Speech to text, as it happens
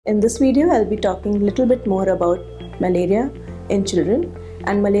In this video, I'll be talking a little bit more about malaria in children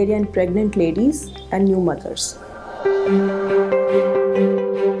and malaria in pregnant ladies and new mothers.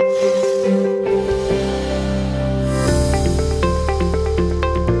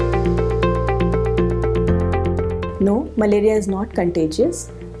 No, malaria is not contagious.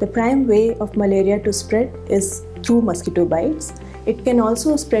 The prime way of malaria to spread is through mosquito bites. It can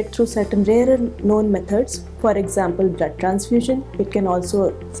also spread through certain rarer known methods, for example blood transfusion. It can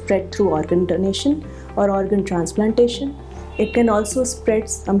also spread through organ donation or organ transplantation. It can also spread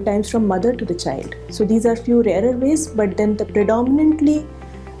sometimes from mother to the child. So these are few rarer ways, but then the predominantly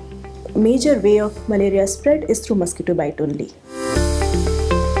major way of malaria spread is through mosquito bite only.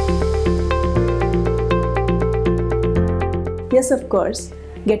 Yes, of course,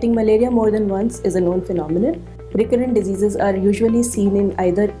 getting malaria more than once is a known phenomenon. Recurrent diseases are usually seen in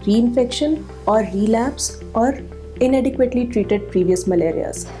either reinfection or relapse or inadequately treated previous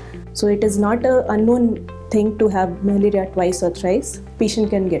malarias. So it is not an unknown thing to have malaria twice or thrice. Patient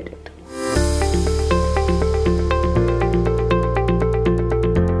can get it.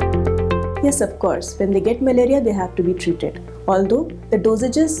 Yes, of course, when they get malaria, they have to be treated. Although the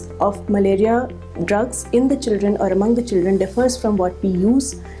dosages of malaria drugs in the children or among the children differs from what we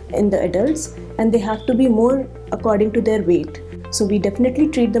use in the adults, and they have to be more according to their weight. So we definitely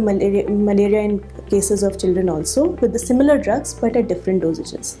treat the malaria in cases of children also with the similar drugs but at different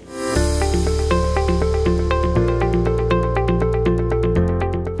dosages.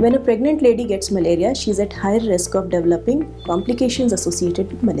 When a pregnant lady gets malaria, she is at higher risk of developing complications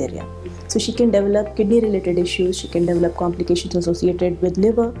associated with malaria. So she can develop kidney-related issues, she can develop complications associated with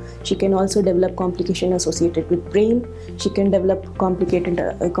liver, she can also develop complications associated with brain, she can develop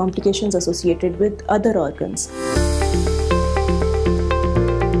complications associated with other organs.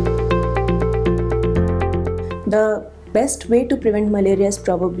 The best way to prevent malaria is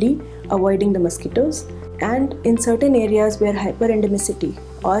probably avoiding the mosquitoes, and in certain areas where hyperendemicity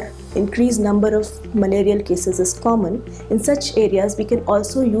or increased number of malarial cases is common, in such areas we can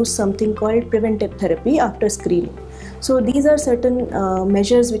also use something called preventive therapy after screening. So these are certain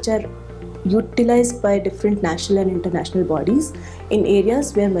measures which are utilized by different national and international bodies in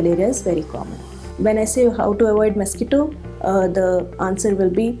areas where malaria is very common. When I say how to avoid mosquito, the answer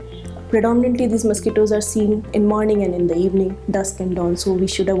will be predominantly these mosquitoes are seen in morning and in the evening, dusk and dawn, so we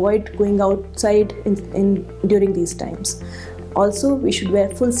should avoid going outside during these times. Also, we should wear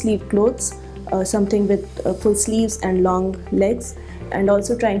full sleeve clothes, something with full sleeves and long legs, and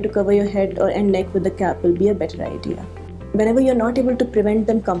also trying to cover your head and neck with a cap will be a better idea. Whenever you're not able to prevent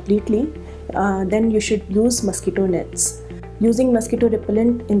them completely, then you should use mosquito nets. Using mosquito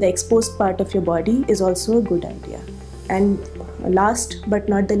repellent in the exposed part of your body is also a good idea. And last but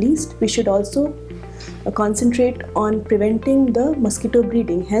not the least, we should also concentrate on preventing the mosquito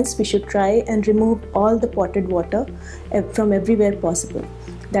breeding. Hence, we should try and remove all the potted water from everywhere possible.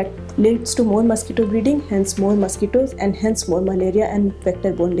 That leads to more mosquito breeding, hence more mosquitoes, and hence more malaria and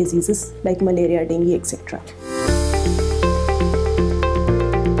vector-borne diseases like malaria, dengue, etc.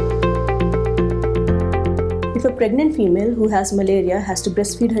 If a pregnant female who has malaria has to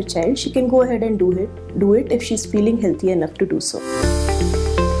breastfeed her child, she can go ahead and do it if she's feeling healthy enough to do so.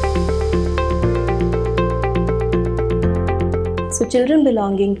 So children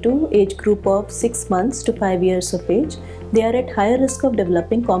belonging to age group of 6 months to 5 years of age, they are at higher risk of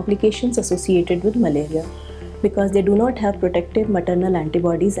developing complications associated with malaria because they do not have protective maternal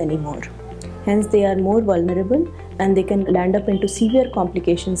antibodies anymore. Hence they are more vulnerable and they can land up into severe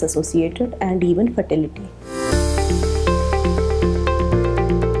complications associated and even fertility.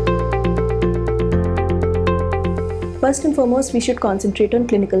 First and foremost, we should concentrate on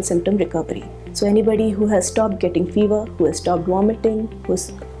clinical symptom recovery. So anybody who has stopped getting fever, who has stopped vomiting,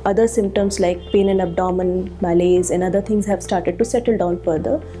 whose other symptoms like pain in abdomen, malaise and other things have started to settle down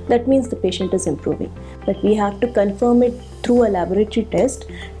further, that means the patient is improving. But we have to confirm it through a laboratory test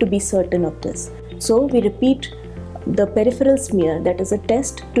to be certain of this. So we repeat the peripheral smear, that is a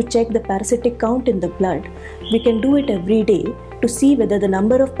test to check the parasitic count in the blood. We can do it every day to see whether the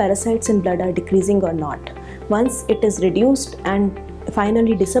number of parasites in blood are decreasing or not. Once it is reduced and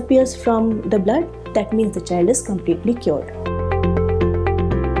finally disappears from the blood, that means the child is completely cured.